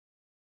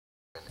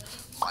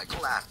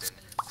Michael Afton,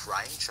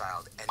 crying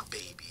child, and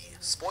baby.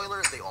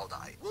 Spoilers, they all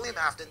die. William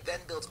Afton then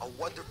builds a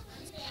wonderful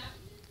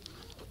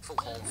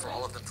home for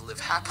all of them to live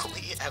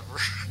happily ever.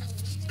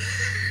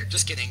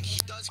 Just kidding, he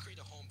does create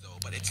a home though,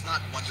 but it's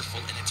not wonderful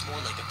and it's more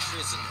like a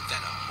prison than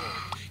a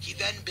home. He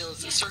then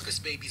builds a Circus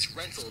Baby's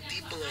rental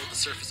deep below the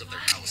surface of their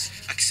house,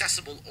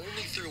 accessible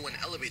only through an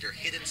elevator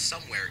hidden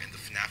somewhere in the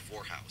FNAF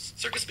 4 house.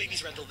 Circus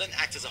Baby's rental then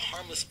acts as a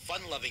harmless,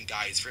 fun-loving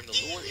guise for him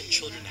to lure in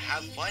children to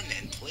have fun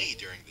and play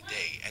during the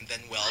day, and then,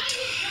 well,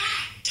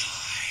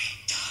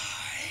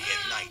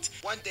 at night.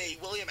 One day,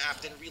 William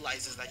Afton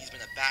realizes that he's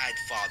been a bad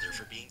father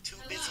for being too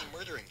busy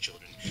murdering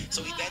children,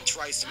 so he then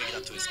tries to make it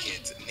up to his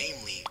kids,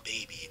 namely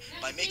Baby,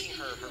 by making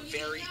her her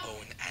very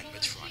own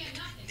animatronic,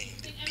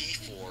 named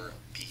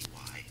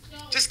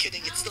B4BY. Just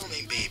kidding, it's still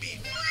named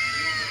Baby.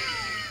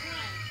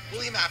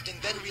 William Afton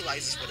then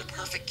realizes what a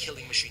perfect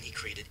killing machine he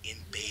created in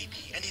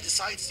Baby, and he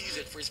decides to use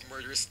it for his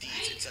murderous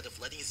deeds instead of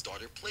letting his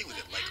daughter play with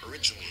it like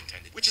originally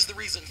intended, which is the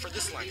reason for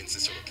this line in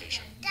Sister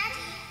Location. Daddy,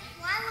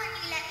 why won't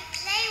you let me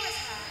play with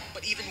her?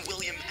 But even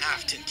William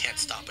Afton can't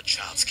stop a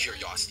child's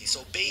curiosity,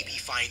 so Baby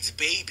finds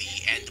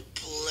Baby and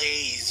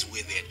plays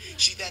with it.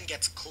 She then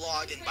gets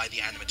clawed in by the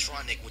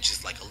animatronic, which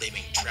is like a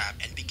living trap,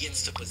 and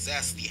begins to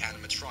possess the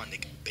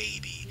animatronic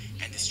Baby,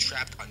 and is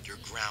trapped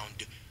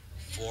underground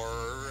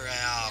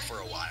for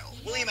a while.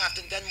 William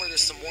Afton then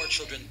murders some more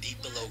children deep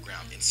below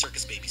ground in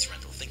Circus Baby's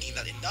rental, thinking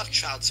that enough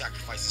child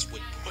sacrifices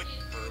would put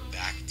her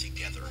back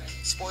together.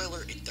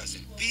 Spoiler, it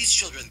doesn't. These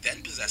children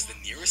then possess the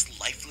nearest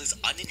lifeless,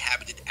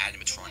 uninhabited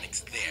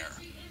animatronics there.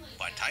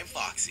 Funtime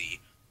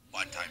Foxy,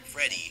 Funtime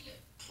Freddy,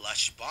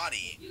 Plush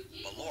Bonnie,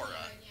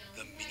 Melora,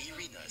 the Mini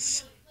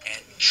Renus,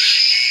 and...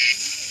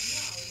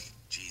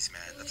 Jeez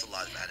man, that's a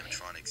lot of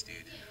animatronics,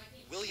 dude.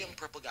 William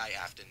Purple Guy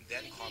Afton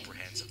then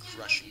comprehends a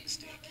crushing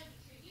mistake.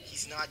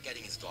 He's not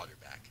getting his daughter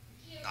back,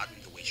 not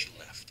in the way she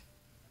left.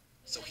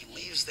 So he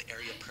leaves the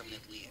area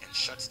permanently and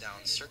shuts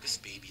down Circus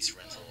Baby's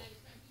rental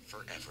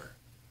forever,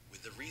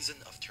 with the reason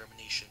of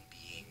termination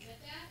being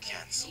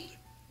cancelled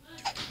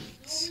due to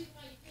leaks.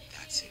 And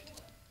that's it.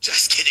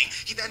 Just kidding!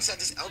 He then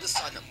sends his eldest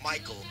son,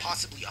 Michael,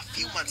 possibly a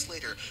few months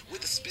later,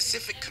 with a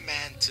specific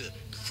command to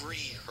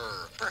free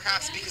her.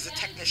 Perhaps because the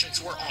technicians,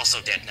 who are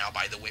also dead now,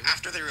 by the way,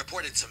 after they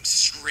reported some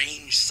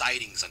strange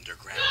sightings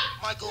underground.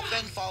 Michael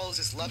then follows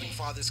his loving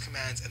father's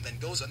commands and then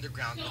goes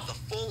underground with the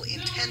full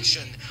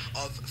intention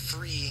of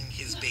freeing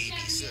his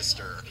baby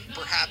sister.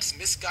 Perhaps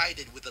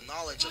misguided with the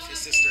knowledge of his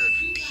sister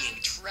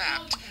being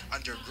trapped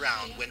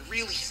underground, when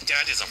really his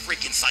dad is a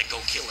freaking psycho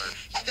killer.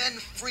 He then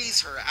frees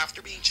her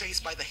after being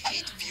chased by the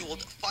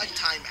hate-fueled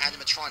Funtime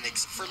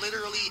animatronics for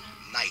literally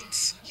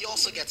nights. He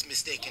also gets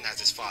mistaken as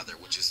his father,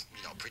 which is,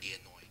 pretty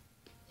annoying.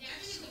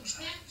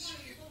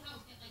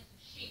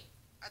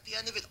 At the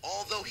end of it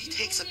all, though, he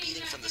takes a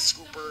beating from the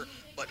scooper,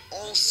 but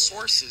all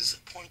sources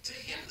point to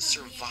him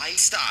surviving.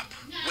 Stop!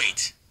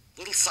 Wait.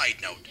 Little side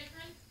note.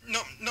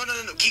 No.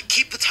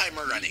 Keep the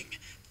timer running.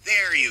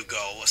 There you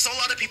go. So a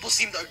lot of people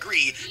seem to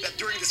agree that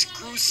during this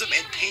gruesome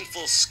and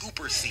painful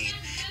scooper scene,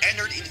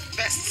 Ennard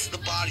infests the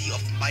body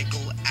of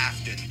Michael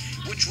Afton,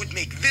 which would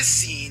make this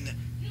scene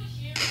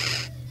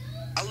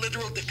a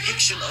literal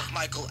depiction of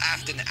Michael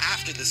Afton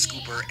after the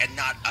scooper and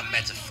not a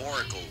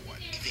metaphorical one.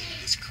 Leaving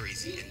this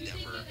crazy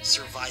endeavor,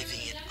 surviving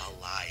it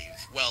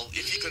alive. Well,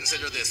 if you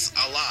consider this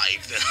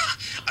alive, then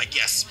I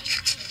guess...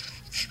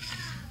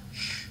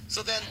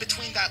 So then,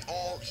 between that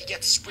all, he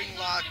gets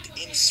spring-locked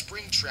in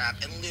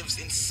Springtrap and lives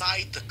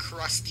inside the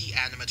crusty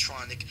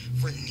animatronic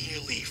for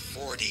nearly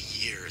 40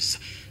 years,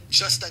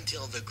 just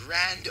until the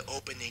grand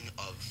opening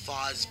of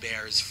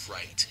Fazbear's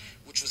Fright,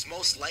 which was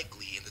most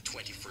likely in the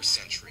 21st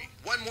century.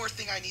 One more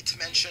thing I need to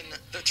mention,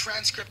 the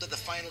transcript of the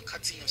final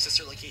cutscene of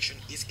Sister Location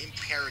is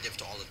imperative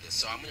to all of this,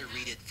 so I'm going to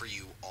read it for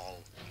you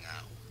all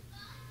now.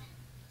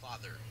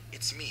 Father,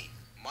 it's me,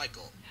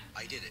 Michael.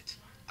 I did it.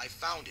 I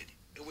found it.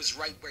 It was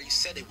right where you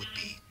said it would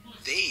be.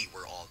 They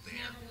were all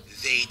there.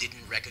 They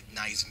didn't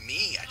recognize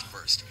me at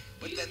first,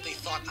 but then they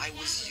thought I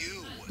was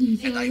you,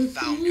 and I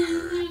found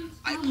her.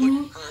 I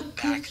put her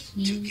back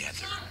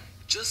together,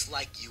 just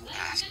like you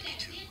asked me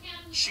to.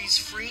 She's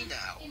free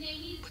now,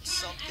 but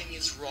something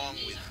is wrong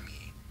with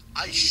me.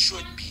 I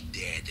should be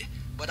dead,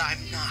 but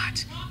I'm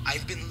not.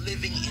 I've been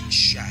living in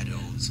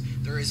shadows.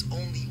 There is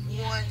only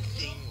one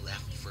thing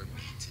left for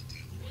me to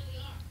do.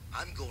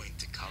 I'm going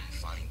to come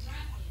find you.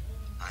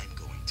 I'm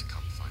going to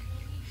come find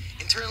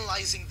you.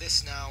 Internalizing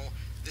this now,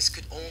 this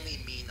could only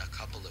mean a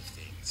couple of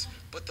things,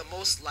 but the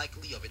most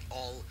likely of it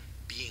all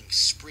being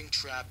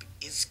Springtrap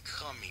is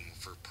coming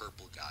for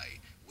Purple Guy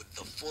with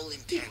the full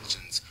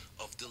intentions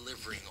of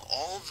delivering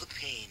all the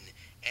pain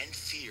and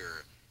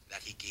fear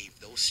that he gave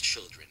those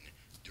children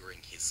during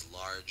his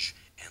large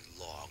and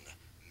long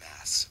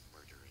mass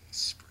murdering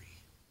spree.